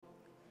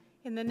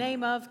In the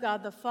name of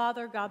God the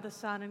Father, God the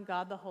Son, and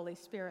God the Holy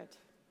Spirit.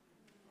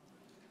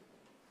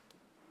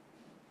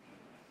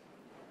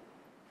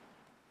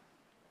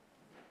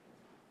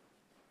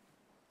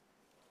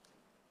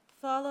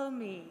 Follow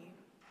me,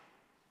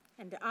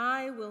 and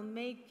I will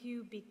make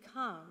you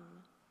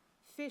become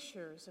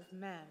fishers of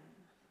men.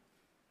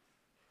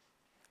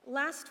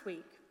 Last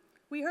week,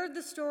 we heard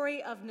the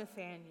story of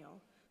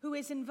Nathanael, who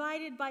is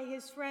invited by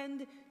his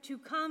friend to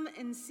come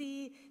and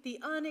see the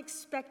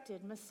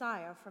unexpected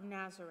Messiah from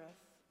Nazareth.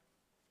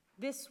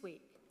 This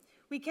week,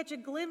 we catch a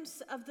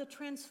glimpse of the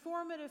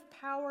transformative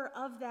power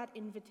of that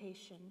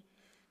invitation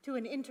to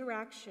an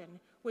interaction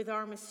with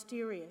our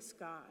mysterious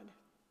God.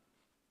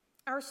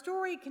 Our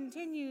story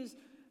continues,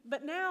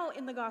 but now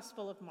in the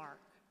Gospel of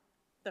Mark,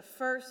 the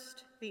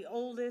first, the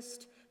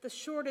oldest, the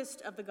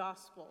shortest of the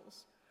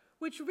Gospels,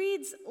 which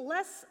reads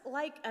less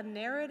like a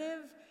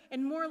narrative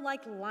and more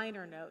like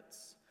liner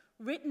notes,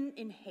 written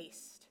in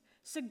haste,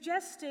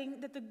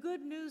 suggesting that the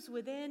good news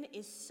within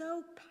is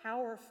so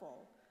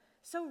powerful,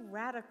 so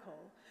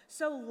radical,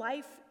 so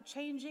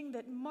life-changing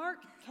that Mark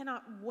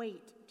cannot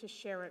wait to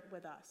share it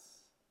with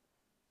us.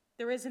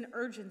 There is an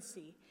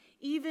urgency,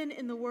 even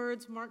in the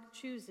words Mark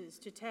chooses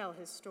to tell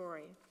his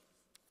story.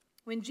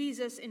 When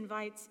Jesus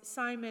invites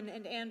Simon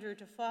and Andrew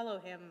to follow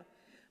him,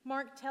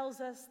 Mark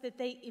tells us that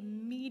they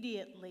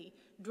immediately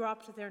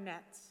dropped their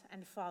nets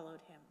and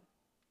followed him.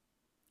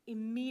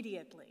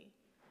 Immediately.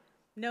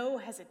 No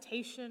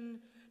hesitation,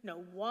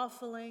 no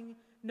waffling,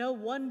 no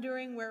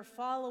wondering where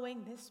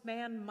following this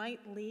man might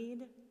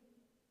lead.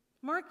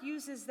 Mark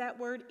uses that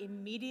word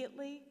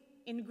immediately,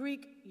 in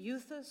Greek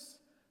euthus,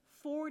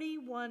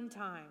 41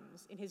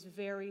 times in his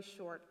very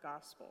short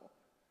gospel.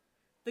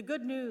 The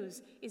good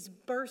news is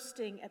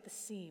bursting at the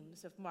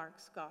seams of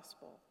Mark's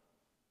gospel.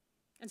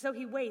 And so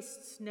he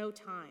wastes no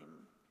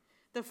time.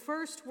 The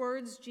first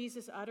words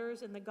Jesus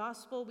utters in the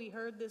gospel we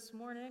heard this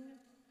morning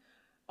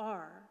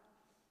are,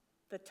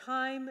 "The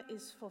time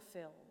is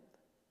fulfilled.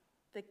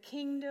 The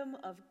kingdom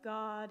of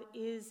God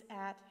is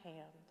at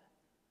hand."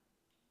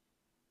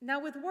 Now,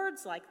 with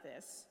words like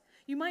this,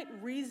 you might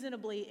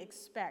reasonably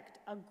expect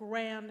a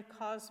grand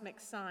cosmic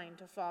sign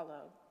to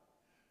follow.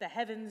 The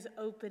heavens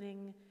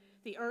opening,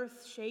 the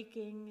earth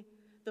shaking,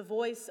 the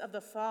voice of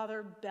the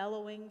Father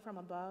bellowing from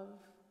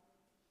above.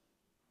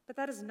 But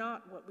that is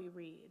not what we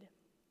read.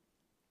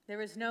 There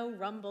is no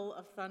rumble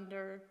of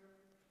thunder,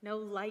 no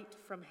light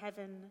from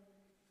heaven,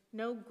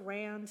 no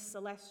grand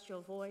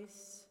celestial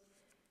voice.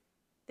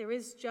 There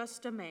is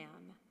just a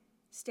man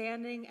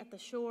standing at the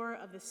shore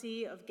of the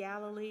Sea of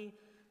Galilee,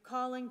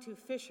 calling to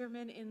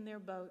fishermen in their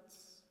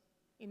boats,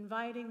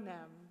 inviting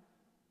them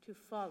to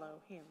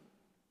follow him.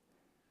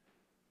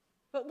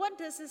 But what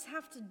does this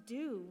have to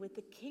do with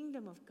the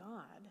kingdom of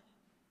God?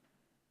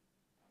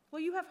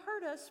 Well, you have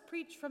heard us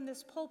preach from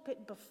this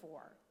pulpit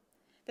before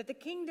that the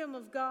kingdom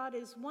of God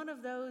is one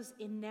of those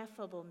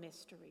ineffable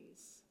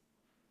mysteries,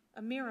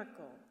 a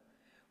miracle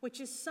which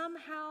is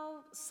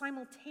somehow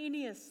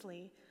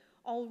simultaneously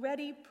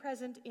already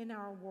present in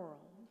our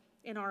world,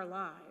 in our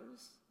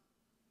lives,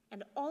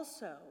 and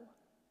also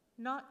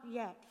not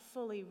yet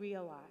fully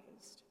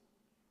realized.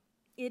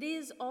 It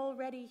is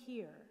already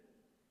here,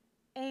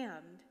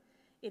 and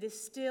it is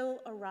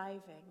still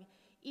arriving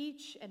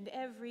each and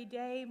every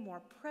day, more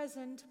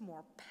present,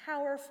 more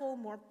powerful,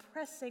 more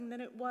pressing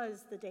than it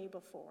was the day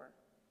before.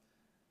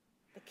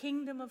 The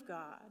kingdom of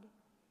God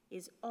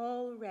is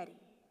already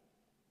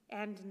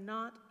and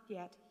not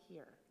yet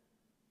here.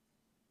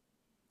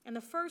 And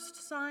the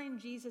first sign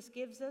Jesus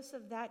gives us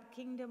of that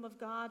kingdom of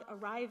God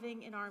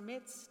arriving in our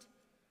midst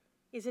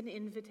is an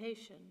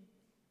invitation.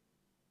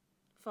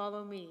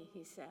 "Follow me,"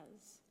 he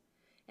says,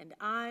 "and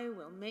I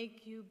will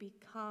make you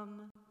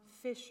become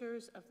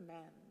fishers of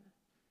men."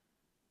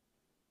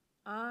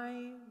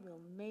 I will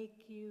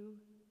make you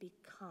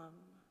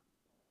become.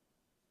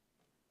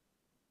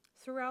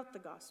 Throughout the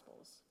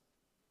Gospels,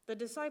 the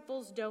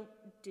disciples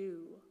don't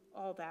do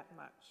all that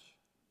much.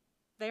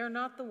 They are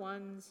not the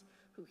ones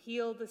who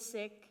heal the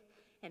sick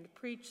and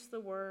preach the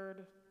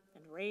word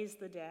and raise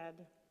the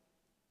dead.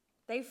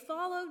 They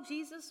follow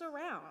Jesus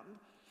around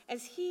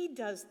as he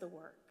does the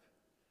work,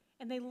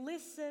 and they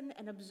listen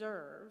and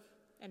observe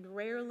and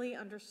rarely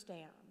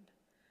understand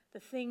the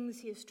things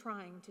he is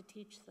trying to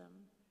teach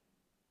them.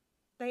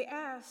 They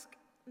ask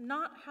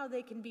not how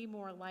they can be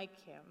more like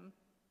him,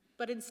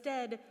 but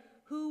instead,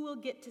 who will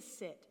get to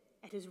sit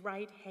at his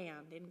right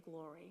hand in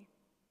glory.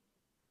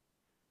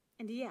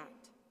 And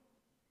yet,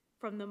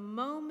 from the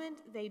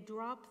moment they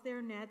drop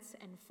their nets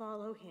and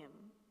follow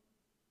him,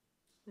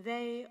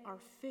 they are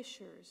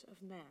fishers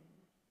of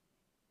men.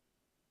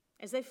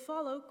 As they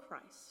follow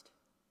Christ,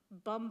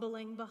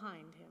 bumbling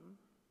behind him,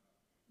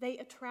 they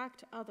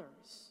attract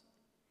others,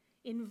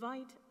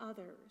 invite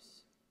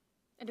others,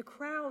 and a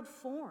crowd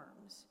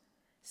forms,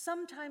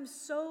 sometimes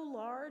so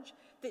large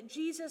that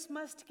Jesus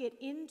must get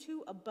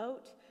into a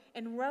boat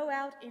and row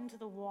out into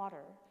the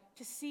water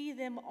to see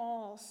them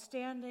all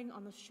standing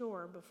on the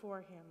shore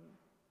before him.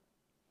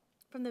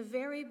 From the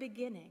very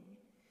beginning,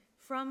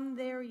 from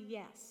their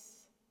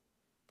yes,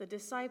 The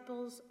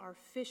disciples are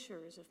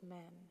fishers of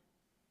men.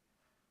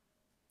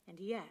 And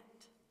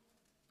yet,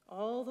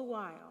 all the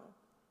while,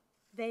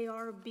 they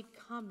are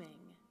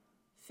becoming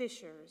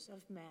fishers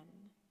of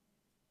men,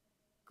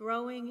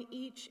 growing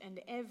each and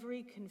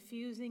every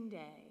confusing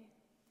day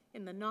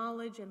in the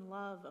knowledge and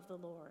love of the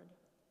Lord.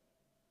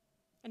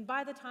 And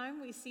by the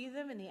time we see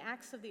them in the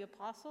Acts of the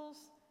Apostles,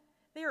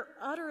 they are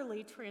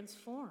utterly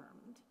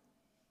transformed.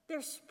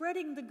 They're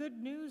spreading the good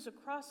news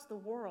across the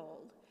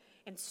world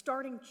and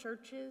starting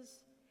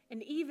churches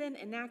and even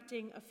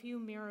enacting a few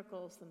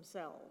miracles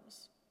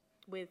themselves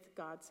with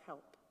God's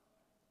help.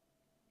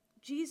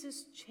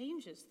 Jesus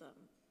changes them.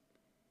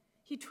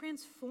 He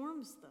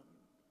transforms them.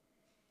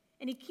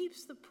 And he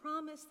keeps the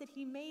promise that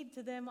he made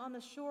to them on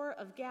the shore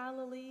of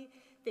Galilee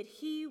that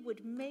he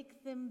would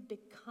make them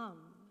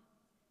become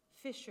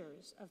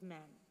fishers of men.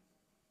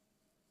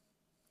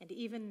 And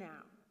even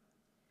now,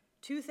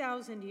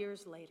 2,000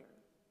 years later,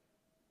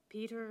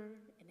 Peter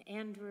and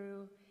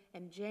Andrew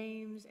and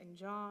James and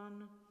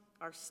John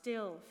are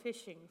still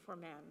fishing for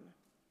men.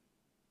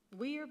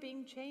 We are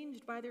being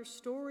changed by their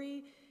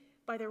story,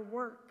 by their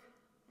work,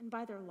 and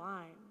by their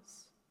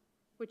lives,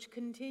 which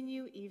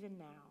continue even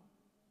now.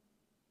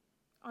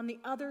 On the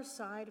other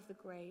side of the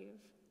grave,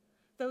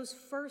 those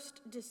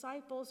first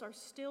disciples are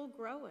still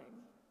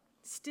growing,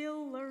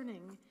 still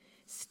learning,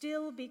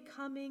 still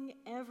becoming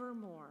ever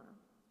more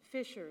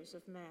fishers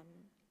of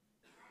men.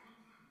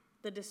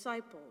 The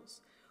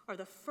disciples are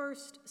the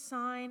first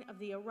sign of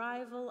the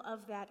arrival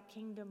of that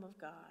kingdom of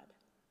God,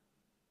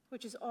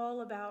 which is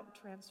all about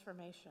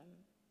transformation,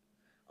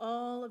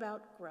 all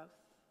about growth,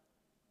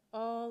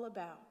 all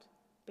about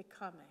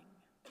becoming.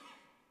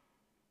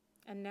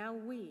 And now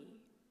we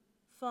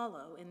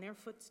follow in their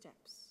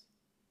footsteps.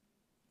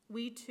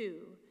 We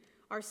too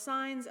are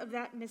signs of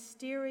that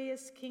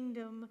mysterious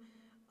kingdom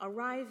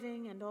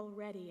arriving and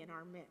already in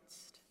our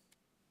midst.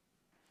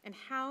 And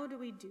how do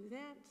we do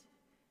that?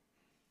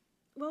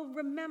 Well,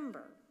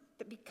 remember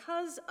that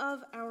because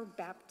of our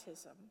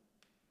baptism,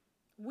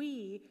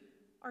 we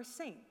are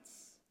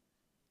saints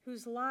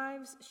whose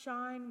lives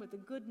shine with the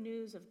good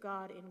news of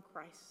God in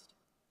Christ.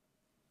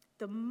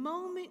 The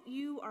moment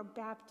you are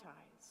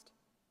baptized,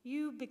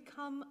 you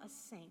become a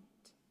saint.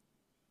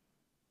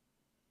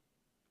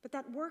 But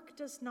that work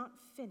does not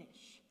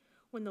finish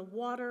when the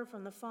water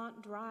from the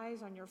font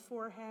dries on your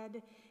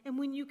forehead and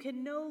when you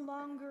can no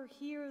longer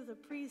hear the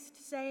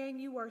priest saying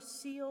you are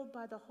sealed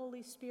by the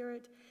Holy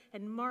Spirit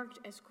and marked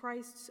as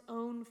Christ's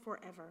own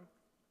forever.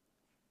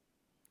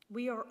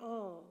 We are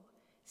all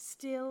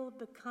still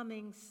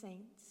becoming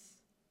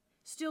saints,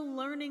 still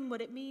learning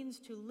what it means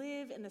to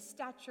live in the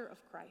stature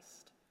of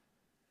Christ,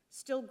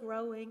 still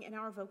growing in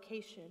our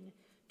vocation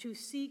to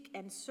seek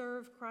and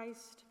serve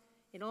Christ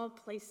in all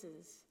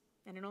places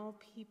and in all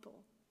people.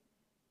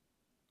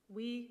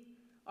 We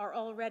are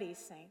already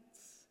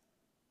saints,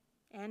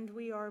 and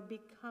we are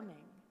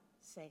becoming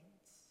saints.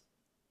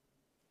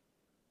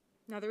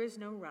 Now, there is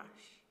no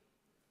rush,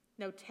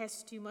 no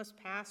test you must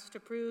pass to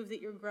prove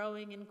that you're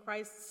growing in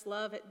Christ's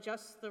love at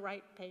just the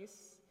right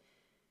pace.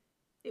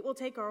 It will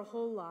take our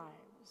whole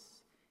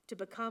lives to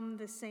become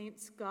the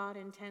saints God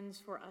intends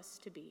for us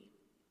to be.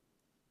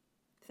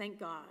 Thank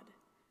God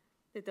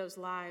that those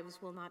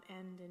lives will not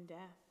end in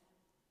death.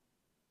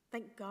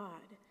 Thank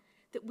God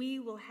that we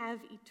will have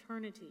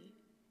eternity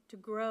to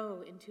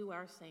grow into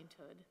our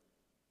sainthood.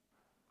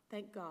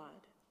 Thank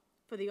God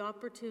for the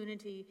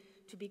opportunity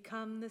to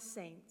become the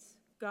saints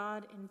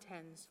God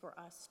intends for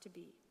us to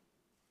be.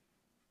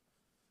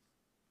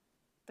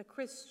 The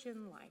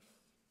Christian life,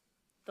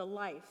 the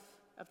life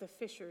of the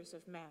fishers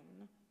of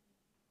men,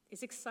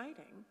 is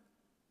exciting.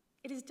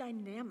 It is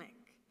dynamic.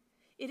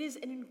 It is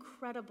an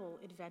incredible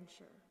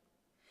adventure,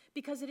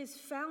 because it is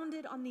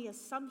founded on the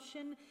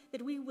assumption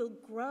that we will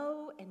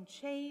grow and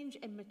change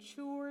and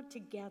mature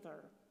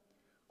together,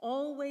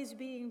 always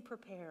being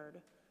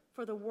prepared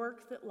for the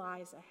work that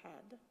lies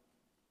ahead.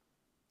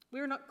 We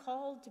are not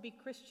called to be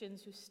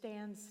Christians who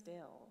stand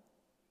still.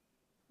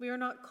 We are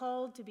not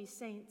called to be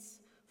saints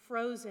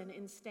frozen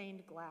in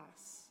stained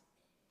glass.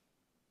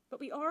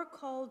 But we are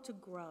called to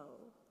grow,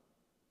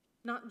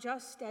 not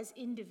just as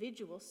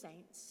individual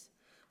saints,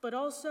 but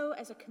also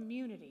as a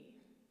community,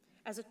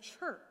 as a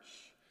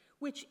church,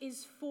 which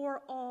is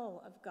for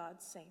all of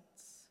God's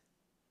saints.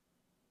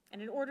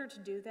 And in order to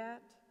do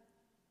that,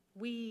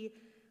 we,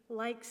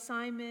 like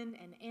Simon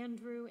and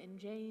Andrew and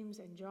James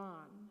and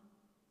John,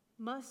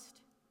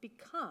 must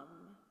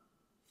become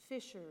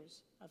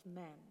fishers of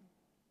men.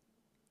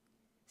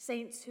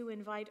 Saints who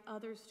invite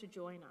others to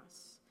join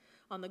us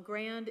on the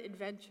grand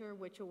adventure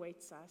which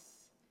awaits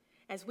us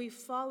as we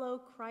follow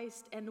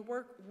Christ and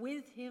work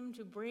with him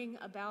to bring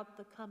about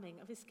the coming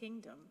of his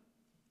kingdom.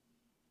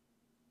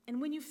 And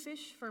when you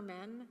fish for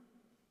men,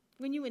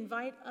 when you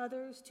invite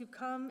others to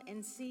come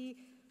and see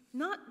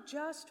not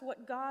just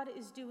what God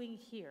is doing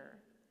here,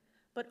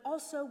 but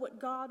also what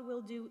God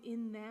will do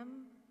in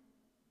them,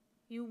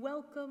 you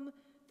welcome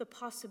the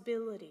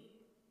possibility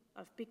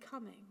of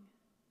becoming.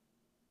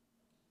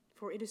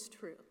 For it is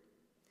true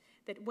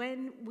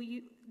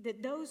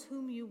that those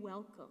whom you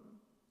welcome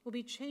will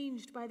be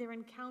changed by their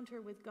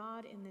encounter with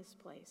God in this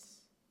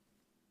place.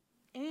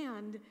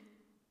 And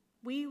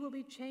we will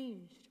be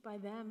changed by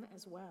them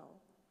as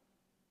well.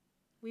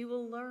 We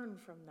will learn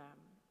from them.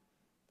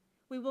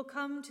 We will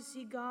come to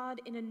see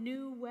God in a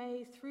new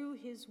way through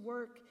his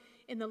work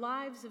in the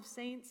lives of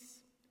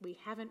saints we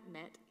haven't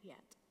met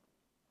yet.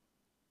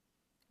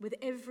 With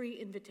every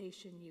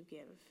invitation you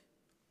give,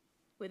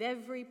 with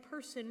every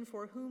person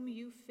for whom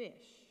you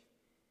fish,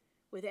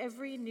 with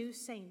every new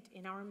saint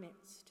in our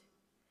midst,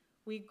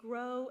 we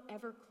grow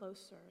ever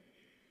closer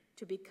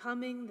to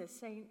becoming the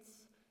saints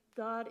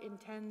God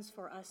intends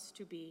for us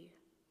to be,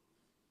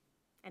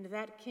 and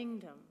that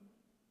kingdom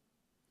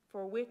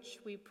for which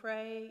we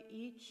pray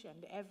each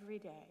and every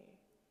day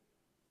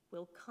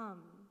will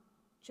come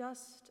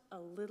just a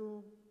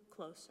little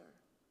closer.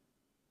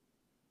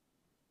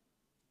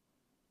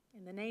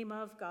 In the name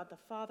of God the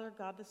Father,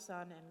 God the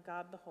Son, and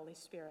God the Holy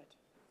Spirit.